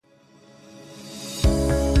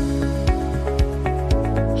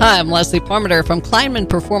Hi, I'm Leslie Parmenter from Kleinman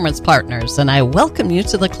Performance Partners, and I welcome you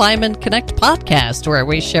to the Kleinman Connect podcast, where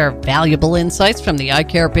we share valuable insights from the eye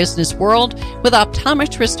care business world with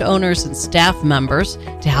optometrist owners and staff members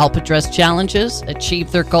to help address challenges,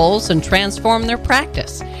 achieve their goals, and transform their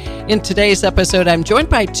practice. In today's episode, I'm joined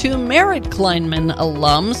by two married Kleinman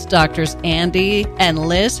alums, Drs. Andy and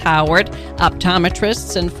Liz Howard,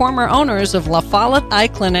 optometrists and former owners of La Follette Eye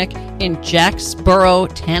Clinic in Jacksboro,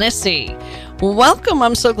 Tennessee. Welcome.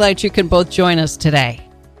 I'm so glad you can both join us today.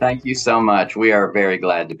 Thank you so much. We are very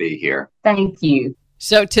glad to be here. Thank you.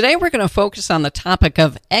 So today we're going to focus on the topic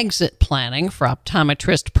of exit planning for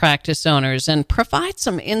optometrist practice owners and provide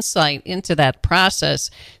some insight into that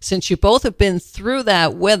process, since you both have been through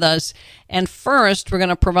that with us. And first, we're going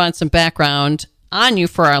to provide some background on you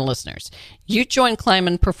for our listeners. You joined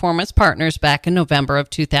Kleinman Performance Partners back in November of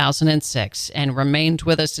 2006 and remained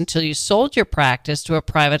with us until you sold your practice to a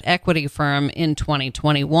private equity firm in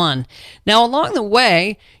 2021. Now, along the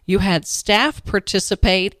way, you had staff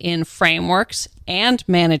participate in frameworks and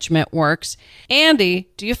management works. Andy,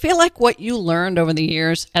 do you feel like what you learned over the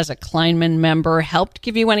years as a Kleinman member helped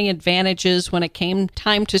give you any advantages when it came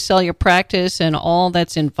time to sell your practice and all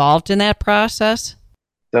that's involved in that process?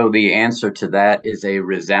 So the answer to that is a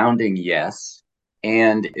resounding yes.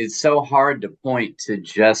 And it's so hard to point to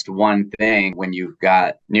just one thing when you've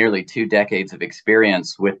got nearly 2 decades of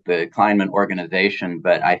experience with the Kleinman organization.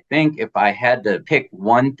 But I think if I had to pick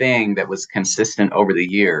one thing that was consistent over the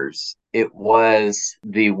years, it was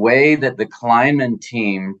the way that the Kleinman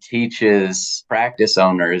team teaches practice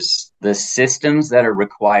owners the systems that are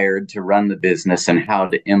required to run the business and how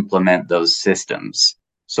to implement those systems.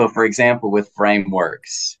 So, for example, with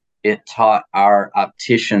frameworks, it taught our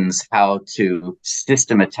opticians how to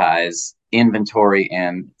systematize inventory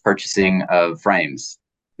and purchasing of frames.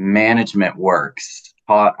 Management works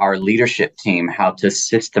taught our leadership team how to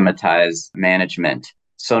systematize management.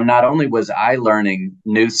 So not only was I learning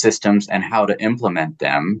new systems and how to implement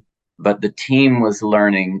them, but the team was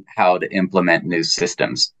learning how to implement new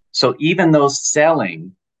systems. So even though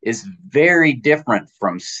selling is very different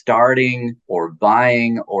from starting or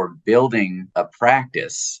buying or building a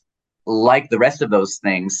practice, like the rest of those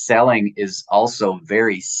things, selling is also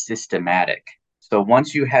very systematic. So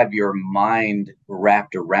once you have your mind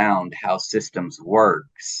wrapped around how systems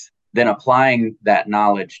works, then applying that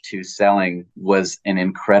knowledge to selling was an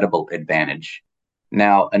incredible advantage.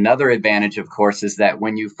 Now, another advantage, of course, is that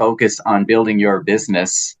when you focus on building your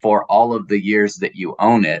business for all of the years that you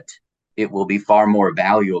own it, it will be far more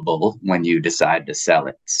valuable when you decide to sell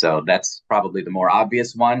it. So that's probably the more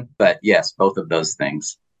obvious one. But yes, both of those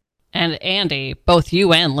things. And Andy, both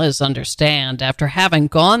you and Liz understand, after having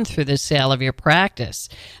gone through the sale of your practice,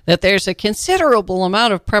 that there's a considerable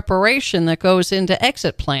amount of preparation that goes into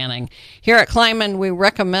exit planning. Here at Kleinman, we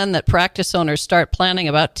recommend that practice owners start planning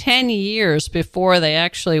about 10 years before they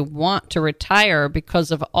actually want to retire because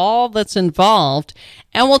of all that's involved.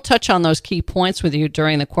 And we'll touch on those key points with you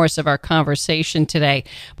during the course of our conversation today.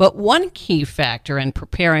 But one key factor in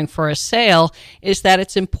preparing for a sale is that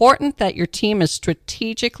it's important that your team is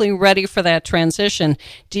strategically ready for that transition.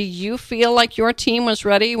 Do you feel like your team was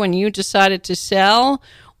ready when you decided to sell,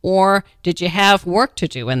 or did you have work to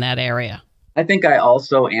do in that area? I think I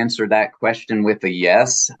also answered that question with a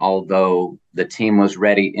yes, although the team was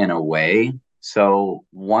ready in a way. So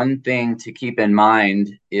one thing to keep in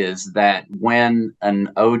mind is that when an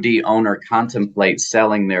OD owner contemplates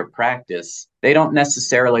selling their practice, they don't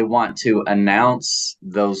necessarily want to announce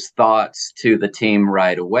those thoughts to the team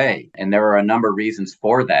right away. And there are a number of reasons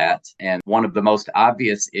for that. And one of the most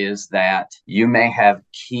obvious is that you may have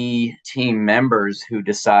key team members who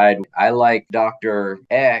decide, I like Dr.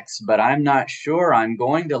 X, but I'm not sure I'm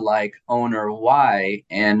going to like owner Y.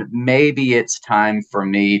 And maybe it's time for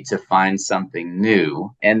me to find something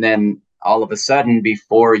new. And then all of a sudden,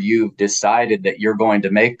 before you've decided that you're going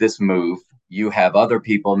to make this move, you have other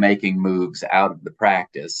people making moves out of the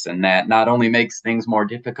practice. And that not only makes things more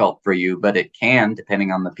difficult for you, but it can,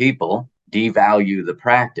 depending on the people, devalue the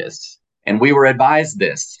practice. And we were advised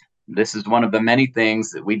this. This is one of the many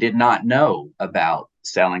things that we did not know about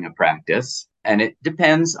selling a practice. And it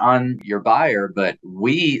depends on your buyer, but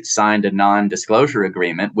we signed a non-disclosure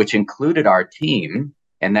agreement, which included our team.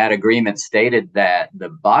 And that agreement stated that the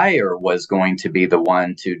buyer was going to be the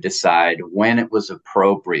one to decide when it was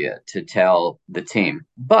appropriate to tell the team.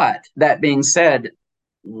 But that being said,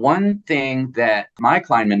 one thing that my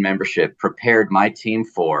Kleinman membership prepared my team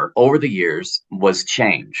for over the years was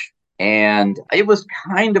change. And it was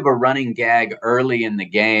kind of a running gag early in the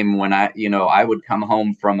game when I would come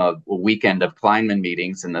home from a weekend of Kleinman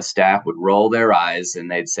meetings and the staff would roll their eyes and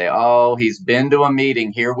they'd say, "Oh, he's been to a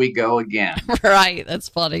meeting. Here we go again." Right. That's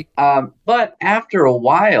funny. But after a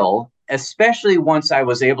while, especially once I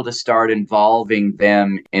was able to start involving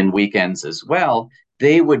them in weekends as well,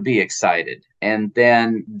 they would be excited. And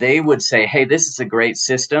then they would say, "Hey, this is a great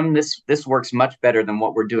system. This works much better than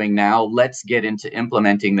what we're doing now. Let's get into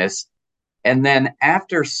implementing this." And then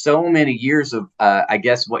after so many years of, I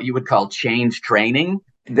guess, what you would call change training,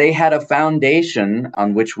 they had a foundation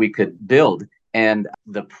on which we could build. And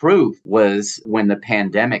the proof was when the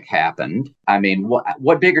pandemic happened. I mean,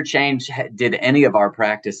 what bigger change did any of our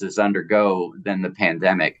practices undergo than the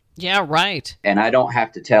pandemic? Yeah, right. And I don't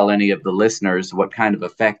have to tell any of the listeners what kind of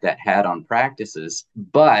effect that had on practices.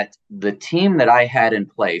 But the team that I had in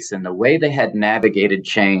place and the way they had navigated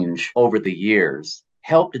change over the years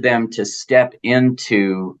helped them to step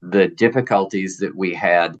into the difficulties that we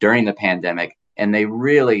had during the pandemic. And they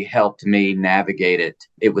really helped me navigate it.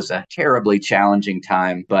 It was a terribly challenging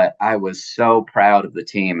time, but I was so proud of the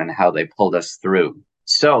team and how they pulled us through.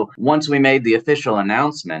 So once we made the official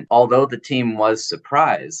announcement, although the team was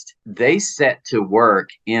surprised, they set to work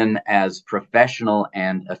in as professional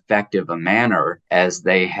and effective a manner as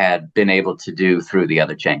they had been able to do through the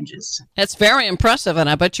other changes. That's very impressive, and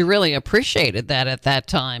I bet you really appreciated that at that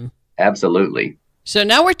time. Absolutely. So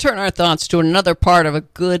now we turn our thoughts to another part of a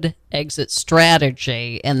good exit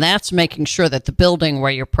strategy, and that's making sure that the building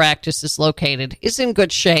where your practice is located is in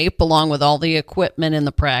good shape, along with all the equipment in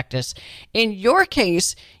the practice. In your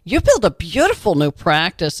case, you built a beautiful new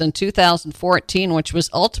practice in 2014, which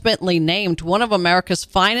was ultimately named one of America's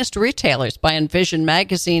finest retailers by Envision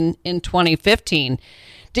magazine in 2015.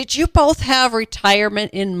 Did you both have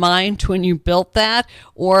retirement in mind when you built that,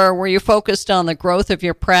 or were you focused on the growth of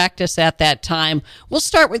your practice at that time? We'll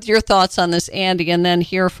start with your thoughts on this, Andy, and then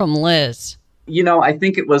hear from Liz. I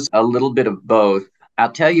think it was a little bit of both.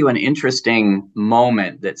 I'll tell you an interesting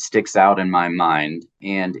moment that sticks out in my mind.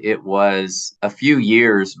 And it was a few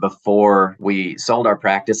years before we sold our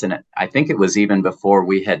practice. And I think it was even before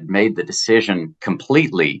we had made the decision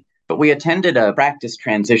completely. But we attended a practice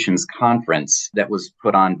transitions conference that was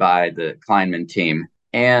put on by the Kleinman team.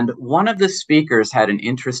 And one of the speakers had an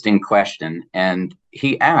interesting question, and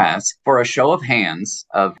he asked for a show of hands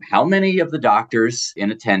of how many of the doctors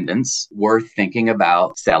in attendance were thinking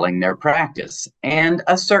about selling their practice. And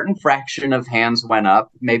a certain fraction of hands went up,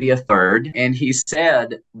 maybe a third. And he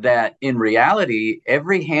said that in reality,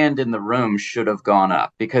 every hand in the room should have gone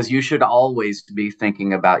up because you should always be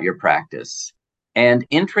thinking about your practice. And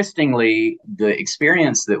interestingly, the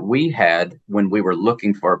experience that we had when we were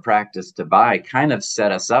looking for a practice to buy kind of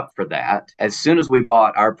set us up for that. As soon as we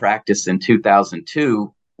bought our practice in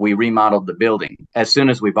 2002, we remodeled the building as soon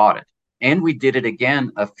as we bought it. And we did it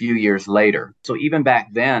again a few years later. So even back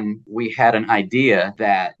then, we had an idea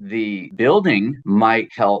that the building might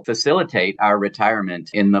help facilitate our retirement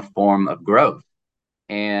in the form of growth.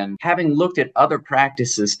 And having looked at other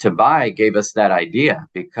practices to buy gave us that idea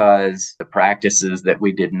because the practices that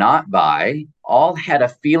we did not buy all had a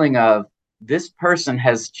feeling of this person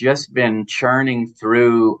has just been churning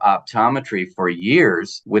through optometry for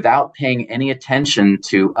years without paying any attention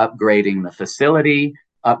to upgrading the facility,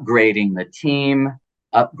 upgrading the team,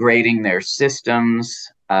 upgrading their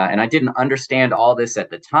systems. And I didn't understand all this at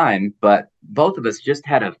the time, but both of us just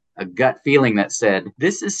had a gut feeling that said,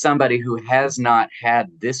 this is somebody who has not had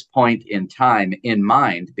this point in time in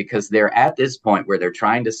mind because they're at this point where they're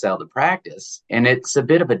trying to sell the practice and it's a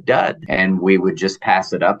bit of a dud. And we would just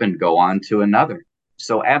pass it up and go on to another.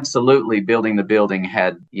 So absolutely building the building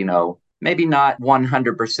had, maybe not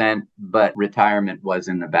 100%, but retirement was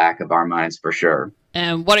in the back of our minds for sure.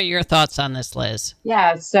 And what are your thoughts on this, Liz?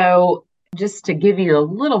 Yeah, so just to give you a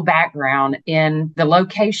little background, in the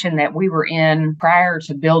location that we were in prior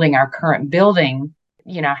to building our current building,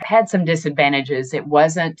 had some disadvantages. It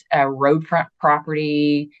wasn't a roadfront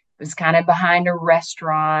property. It was kind of behind a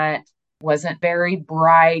restaurant, wasn't very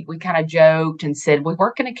bright. We kind of joked and said, we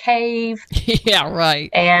work in a cave. Yeah, right.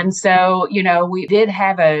 And so, we did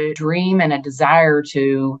have a dream and a desire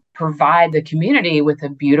to provide the community with a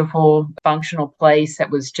beautiful, functional place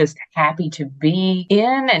that was just happy to be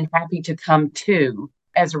in and happy to come to.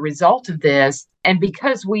 As a result of this, and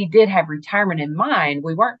because we did have retirement in mind,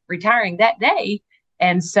 we weren't retiring that day.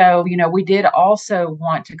 And so, we did also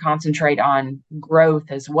want to concentrate on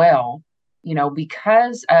growth as well.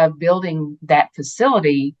 Because of building that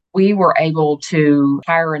facility, we were able to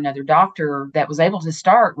hire another doctor that was able to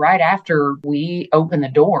start right after we opened the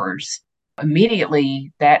doors.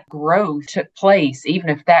 immediately that growth took place, even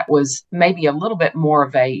if that was maybe a little bit more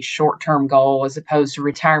of a short term goal as opposed to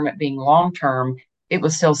retirement being long term. It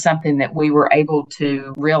was still something that we were able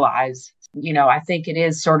to realize. I think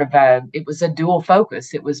it was a dual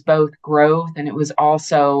focus. It was both growth and it was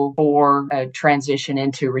also for a transition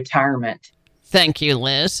into retirement. Thank you,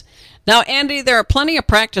 Liz. Now, Andy, there are plenty of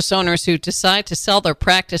practice owners who decide to sell their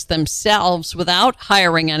practice themselves without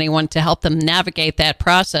hiring anyone to help them navigate that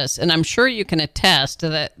process. And I'm sure you can attest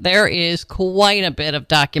that there is quite a bit of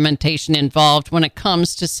documentation involved when it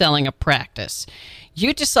comes to selling a practice.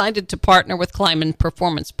 You decided to partner with Kleinman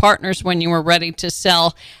Performance Partners when you were ready to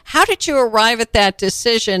sell. How did you arrive at that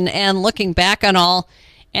decision? And looking back on all,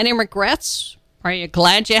 any regrets? Are you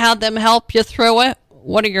glad you had them help you through it?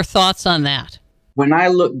 What are your thoughts on that? When I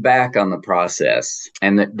look back on the process,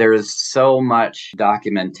 and there is so much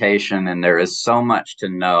documentation and there is so much to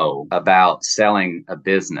know about selling a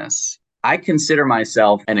business, I consider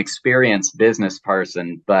myself an experienced business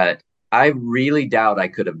person, but I really doubt I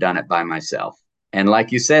could have done it by myself. And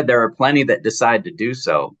like you said, there are plenty that decide to do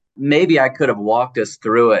so. Maybe I could have walked us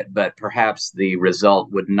through it, but perhaps the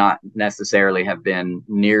result would not necessarily have been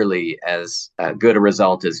nearly as good a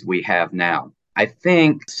result as we have now. I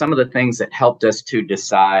think some of the things that helped us to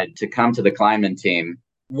decide to come to the Kleinman team,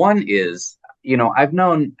 one is, I've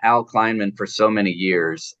known Al Kleinman for so many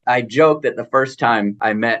years. I joke that the first time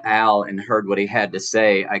I met Al and heard what he had to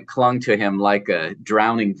say, I clung to him like a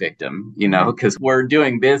drowning victim, because we're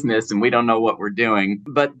doing business and we don't know what we're doing.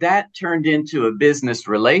 But that turned into a business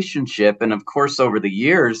relationship. And of course, over the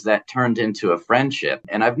years, that turned into a friendship.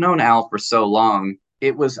 And I've known Al for so long.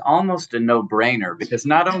 It was almost a no-brainer because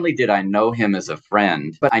not only did I know him as a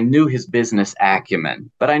friend, but I knew his business acumen.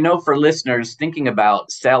 But I know for listeners thinking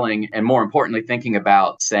about selling and more importantly, thinking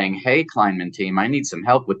about saying, hey, Kleinman team, I need some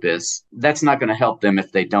help with this. That's not going to help them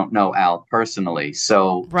if they don't know Al personally.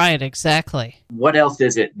 So, right, exactly. What else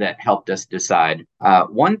is it that helped us decide?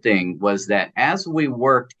 One thing was that as we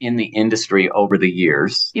worked in the industry over the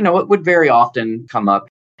years, it would very often come up,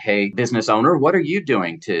 hey, business owner, what are you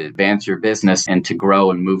doing to advance your business and to grow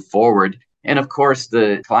and move forward? And of course,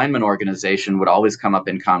 the Kleinman organization would always come up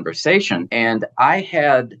in conversation. And I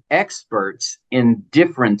had experts in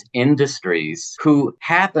different industries who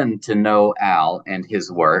happened to know Al and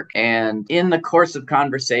his work. And in the course of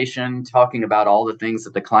conversation, talking about all the things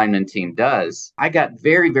that the Kleinman team does, I got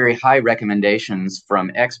very, very high recommendations from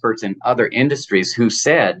experts in other industries who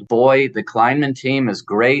said, boy, the Kleinman team is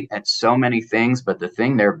great at so many things, but the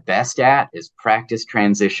thing they're best at is practice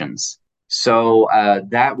transitions. So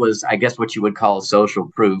that was, I guess, what you would call social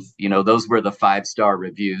proof. Those were the 5-star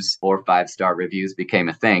reviews, or 5-star reviews became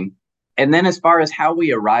a thing. And then as far as how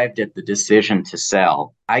we arrived at the decision to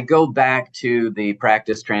sell, I go back to the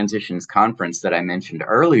Practice Transitions conference that I mentioned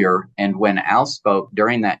earlier. And when Al spoke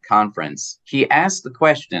during that conference, he asked the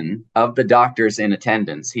question of the doctors in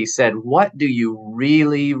attendance. He said, what do you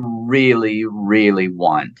really, really, really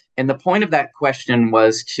want? And the point of that question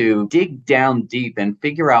was to dig down deep and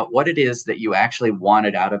figure out what it is that you actually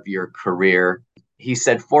wanted out of your career. He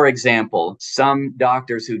said, for example, some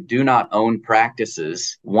doctors who do not own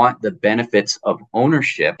practices want the benefits of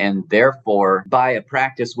ownership and therefore buy a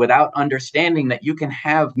practice without understanding that you can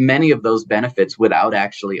have many of those benefits without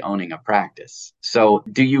actually owning a practice. So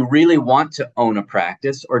do you really want to own a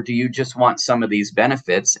practice, or do you just want some of these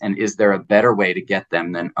benefits? And is there a better way to get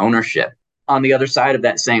them than ownership? On the other side of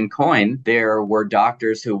that same coin, there were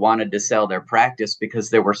doctors who wanted to sell their practice because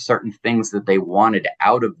there were certain things that they wanted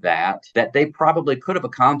out of that they probably could have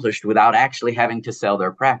accomplished without actually having to sell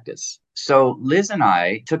their practice. So Liz and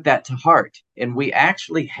I took that to heart, and we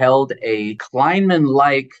actually held a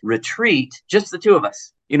Kleinman-like retreat, just the two of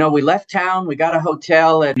us. We left town, we got a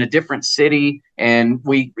hotel in a different city, and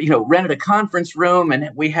we, rented a conference room, and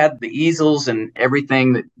we had the easels and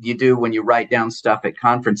everything that you do when you write down stuff at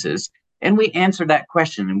conferences. And we answered that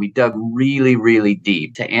question, and we dug really, really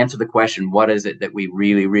deep to answer the question, what is it that we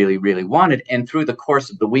really, really, really wanted? And through the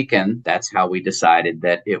course of the weekend, that's how we decided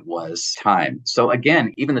that it was time. So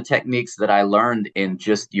again, even the techniques that I learned in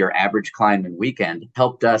just your average Kleinman weekend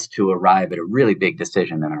helped us to arrive at a really big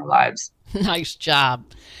decision in our lives. Nice job.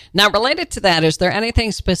 Now, related to that, is there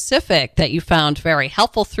anything specific that you found very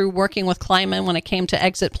helpful through working with Kleinman when it came to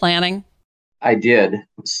exit planning? I did.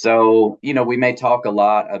 So, we may talk a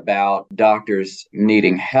lot about doctors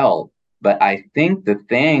needing help, but I think the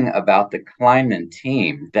thing about the Kleinman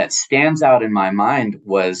team that stands out in my mind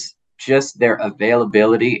was just their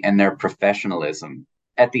availability and their professionalism.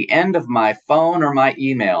 At the end of my phone or my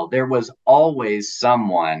email, there was always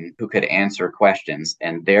someone who could answer questions,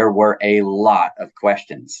 and there were a lot of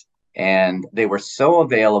questions. And they were so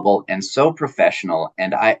available and so professional.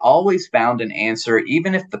 And I always found an answer,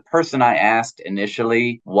 even if the person I asked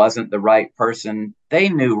initially wasn't the right person. They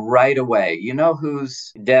knew right away, you know,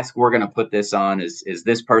 whose desk we're going to put this on is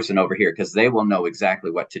this person over here, because they will know exactly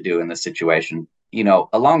what to do in this situation. You know,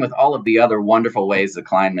 along with all of the other wonderful ways the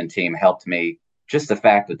Kleinman team helped me, just the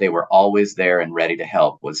fact that they were always there and ready to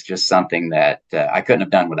help was just something that I couldn't have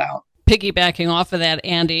done without. Piggybacking off of that,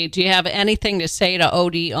 Andy, do you have anything to say to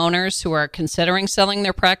OD owners who are considering selling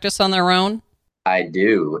their practice on their own? I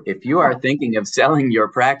do. If you are thinking of selling your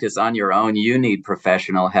practice on your own, you need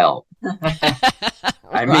professional help.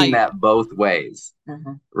 I mean that both ways,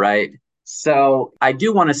 right? So I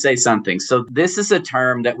do want to say something. So this is a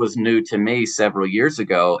term that was new to me several years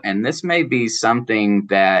ago, and this may be something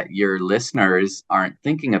that your listeners aren't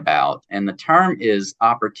thinking about. And the term is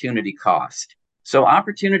opportunity cost. So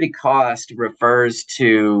opportunity cost refers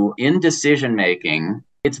to, in decision making,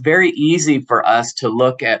 it's very easy for us to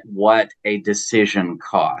look at what a decision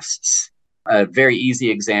costs. A very easy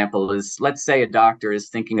example is, let's say a doctor is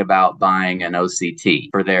thinking about buying an OCT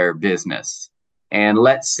for their business. And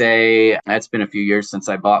let's say, that's been a few years since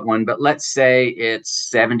I bought one, but let's say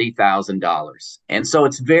it's $70,000. And so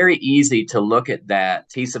it's very easy to look at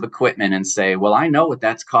that piece of equipment and say, well, I know what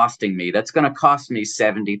that's costing me. That's going to cost me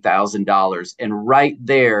 $70,000. And right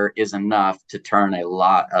there is enough to turn a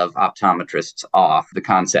lot of optometrists off the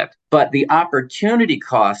concept. But the opportunity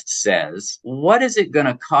cost says, what is it going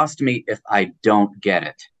to cost me if I don't get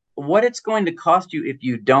it? What it's going to cost you if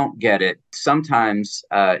you don't get it sometimes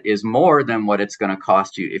is more than what it's going to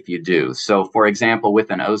cost you if you do. So, for example,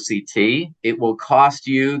 with an OCT, it will cost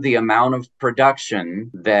you the amount of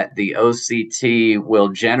production that the OCT will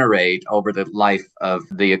generate over the life of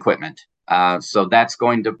the equipment. So that's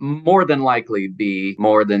going to more than likely be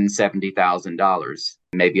more than $70,000.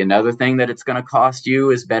 Maybe another thing that it's going to cost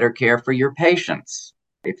you is better care for your patients.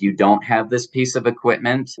 If you don't have this piece of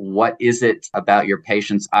equipment, what is it about your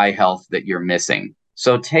patient's eye health that you're missing?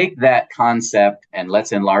 So take that concept and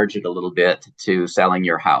let's enlarge it a little bit to selling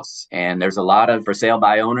your house. And there's a lot of for sale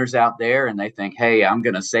by owners out there, and they think, hey, I'm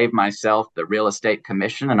going to save myself the real estate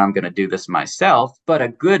commission and I'm going to do this myself. But a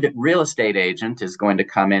good real estate agent is going to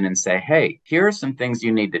come in and say, hey, here are some things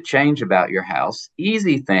you need to change about your house,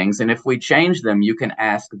 easy things. And if we change them, you can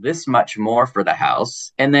ask this much more for the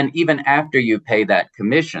house. And then even after you pay that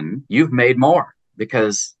commission, you've made more,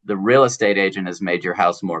 because the real estate agent has made your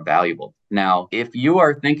house more valuable. Now, if you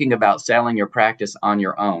are thinking about selling your practice on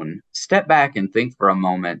your own, step back and think for a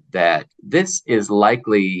moment that this is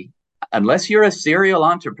likely, unless you're a serial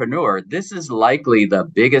entrepreneur, this is likely the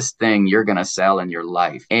biggest thing you're going to sell in your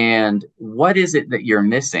life. And what is it that you're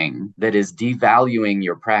missing that is devaluing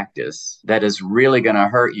your practice, that is really going to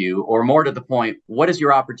hurt you? Or more to the point, what is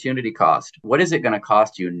your opportunity cost? What is it going to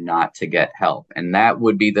cost you not to get help? And that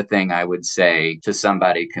would be the thing I would say to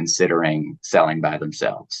somebody considering selling by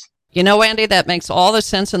themselves. You know, Andy, that makes all the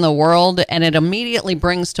sense in the world, and it immediately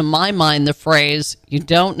brings to my mind the phrase, you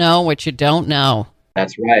don't know what you don't know.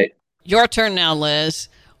 That's right. Your turn now, Liz.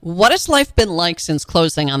 What has life been like since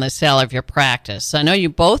closing on the sale of your practice? I know you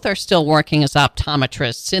both are still working as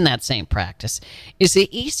optometrists in that same practice. Is it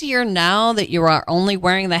easier now that you are only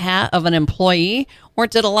wearing the hat of an employee, or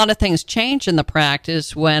did a lot of things change in the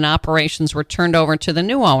practice when operations were turned over to the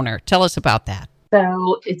new owner? Tell us about that.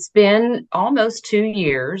 So it's been almost 2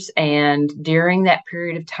 years, and during that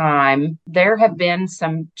period of time, there have been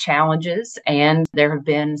some challenges and there have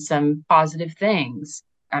been some positive things.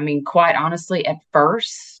 I mean, quite honestly, at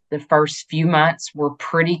first, the first few months were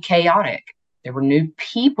pretty chaotic. There were new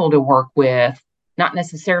people to work with, not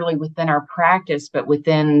necessarily within our practice, but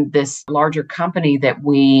within this larger company that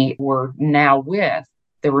we were now with.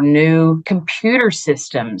 There were new computer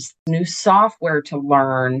systems, new software to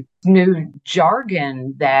learn, new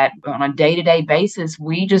jargon that on a day-to-day basis,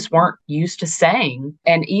 we just weren't used to saying.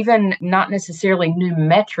 And even not necessarily new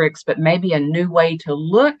metrics, but maybe a new way to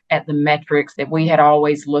look at the metrics that we had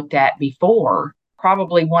always looked at before.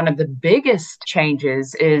 Probably one of the biggest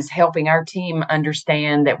changes is helping our team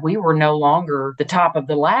understand that we were no longer the top of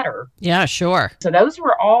the ladder. Yeah, sure. So those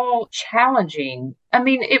were all challenging. I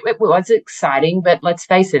mean, it was exciting, but let's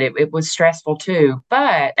face it, it was stressful too.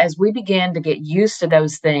 But as we began to get used to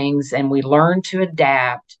those things and we learned to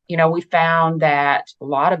adapt, we found that a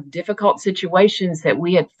lot of difficult situations that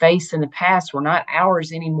we had faced in the past were not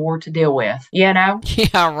ours anymore to deal with, Yeah,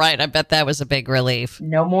 right. I bet that was a big relief.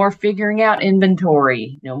 No more figuring out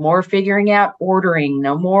inventory, no more figuring out ordering,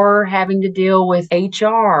 no more having to deal with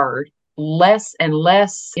HR. less and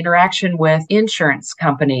less interaction with insurance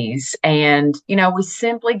companies. And, we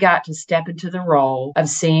simply got to step into the role of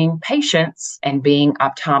seeing patients and being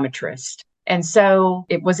optometrist. And so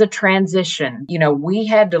it was a transition. We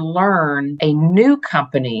had to learn a new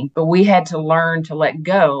company, but we had to learn to let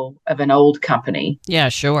go of an old company. Yeah,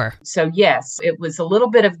 sure. So yes, it was a little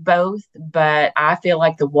bit of both, but I feel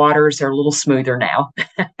like the waters are a little smoother now.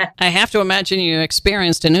 I have to imagine you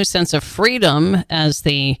experienced a new sense of freedom as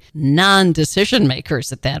the non-decision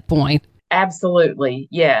makers at that point. Absolutely.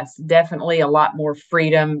 Yes, definitely a lot more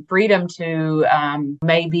freedom to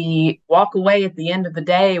maybe walk away at the end of the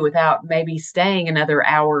day without maybe staying another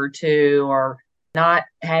hour or two, or not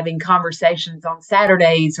having conversations on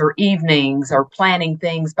Saturdays or evenings, or planning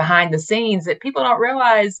things behind the scenes that people don't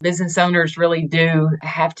realize business owners really do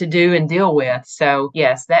have to do and deal with. So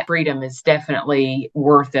yes, that freedom is definitely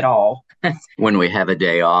worth it all. When we have a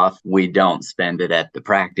day off, we don't spend it at the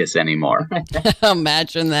practice anymore.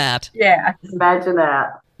 Imagine that. Yeah, imagine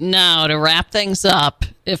that. Now, to wrap things up,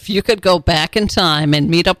 if you could go back in time and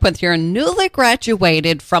meet up with your newly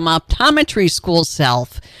graduated from optometry school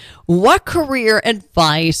self, what career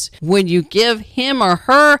advice would you give him or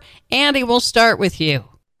her? Andy, we'll start with you.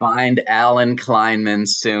 Find Alan Kleinman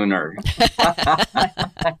sooner.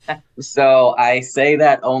 So I say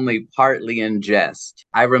that only partly in jest.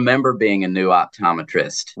 I remember being a new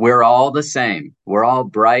optometrist. We're all the same. We're all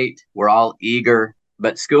bright. We're all eager.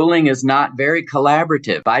 But schooling is not very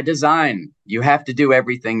collaborative. By design, you have to do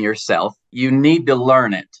everything yourself. You need to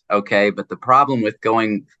learn it, okay? But the problem with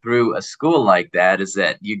going through a school like that is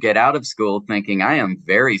that you get out of school thinking, I am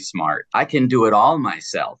very smart. I can do it all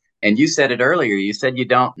myself. And you said it earlier. You said you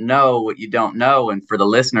don't know what you don't know. And for the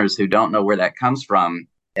listeners who don't know where that comes from,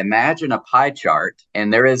 imagine a pie chart,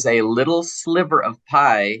 and there is a little sliver of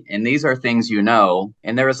pie, and these are things you know,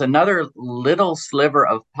 and there is another little sliver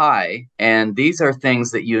of pie, and these are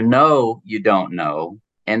things that you know you don't know,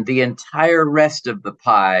 and the entire rest of the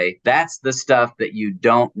pie, that's the stuff that you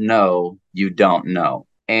don't know you don't know.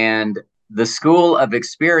 And the school of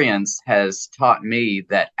experience has taught me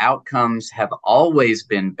that outcomes have always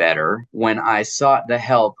been better when I sought the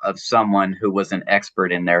help of someone who was an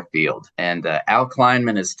expert in their field. And Al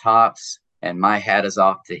Kleinman is tops, and my hat is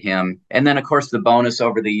off to him. And then, of course, the bonus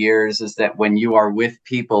over the years is that when you are with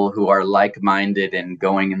people who are like-minded and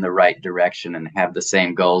going in the right direction and have the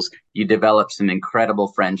same goals, you develop some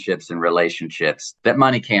incredible friendships and relationships that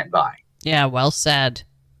money can't buy. Yeah, well said.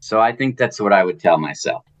 So I think that's what I would tell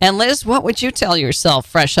myself. And Liz, what would you tell yourself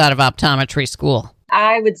fresh out of optometry school?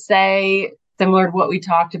 I would say, similar to what we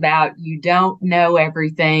talked about, you don't know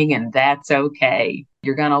everything, and that's okay.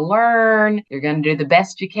 You're going to learn. You're going to do the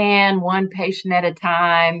best you can, one patient at a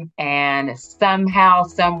time. And somehow,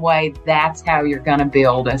 some way, that's how you're going to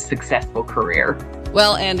build a successful career.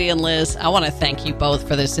 Well, Andy and Liz, I want to thank you both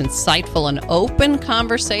for this insightful and open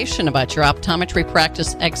conversation about your optometry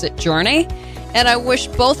practice exit journey. And I wish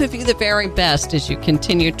both of you the very best as you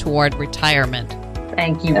continue toward retirement.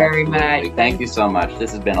 Thank you very much. Thank you so much.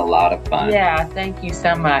 This has been a lot of fun. Yeah, thank you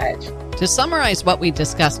so much. To summarize what we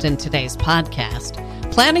discussed in today's podcast,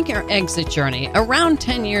 planning your exit journey around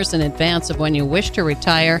 10 years in advance of when you wish to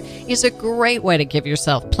retire is a great way to give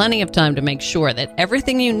yourself plenty of time to make sure that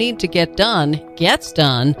everything you need to get done gets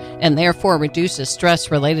done, and therefore reduces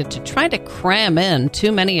stress related to trying to cram in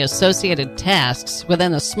too many associated tasks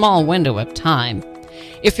within a small window of time.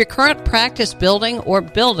 If your current practice building or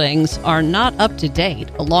buildings are not up to date,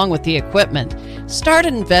 along with the equipment, start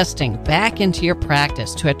investing back into your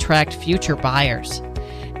practice to attract future buyers.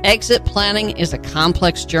 Exit planning is a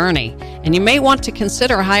complex journey, and you may want to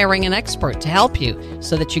consider hiring an expert to help you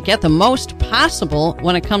so that you get the most possible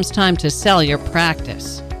when it comes time to sell your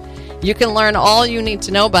practice. You can learn all you need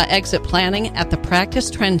to know about exit planning at the Practice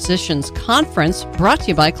Transitions Conference brought to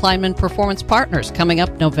you by Kleinman Performance Partners coming up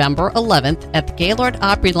November 11th at the Gaylord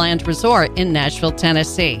Opryland Resort in Nashville,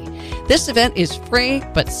 Tennessee. This event is free,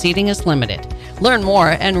 but seating is limited. Learn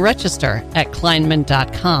more and register at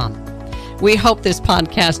Kleinman.com. We hope this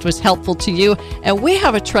podcast was helpful to you, and we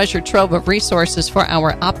have a treasure trove of resources for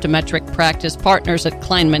our optometric practice partners at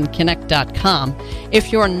KleinmanConnect.com.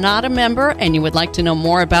 If you're not a member and you would like to know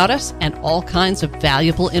more about us and all kinds of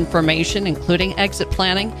valuable information, including exit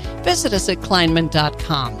planning, visit us at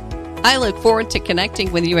Kleinman.com. I look forward to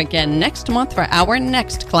connecting with you again next month for our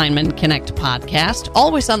next Kleinman Connect podcast,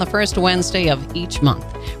 always on the first Wednesday of each month.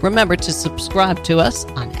 Remember to subscribe to us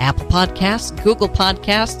on Apple Podcasts, Google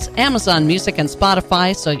Podcasts, Amazon Music, and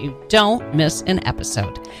Spotify so you don't miss an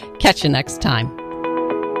episode. Catch you next time.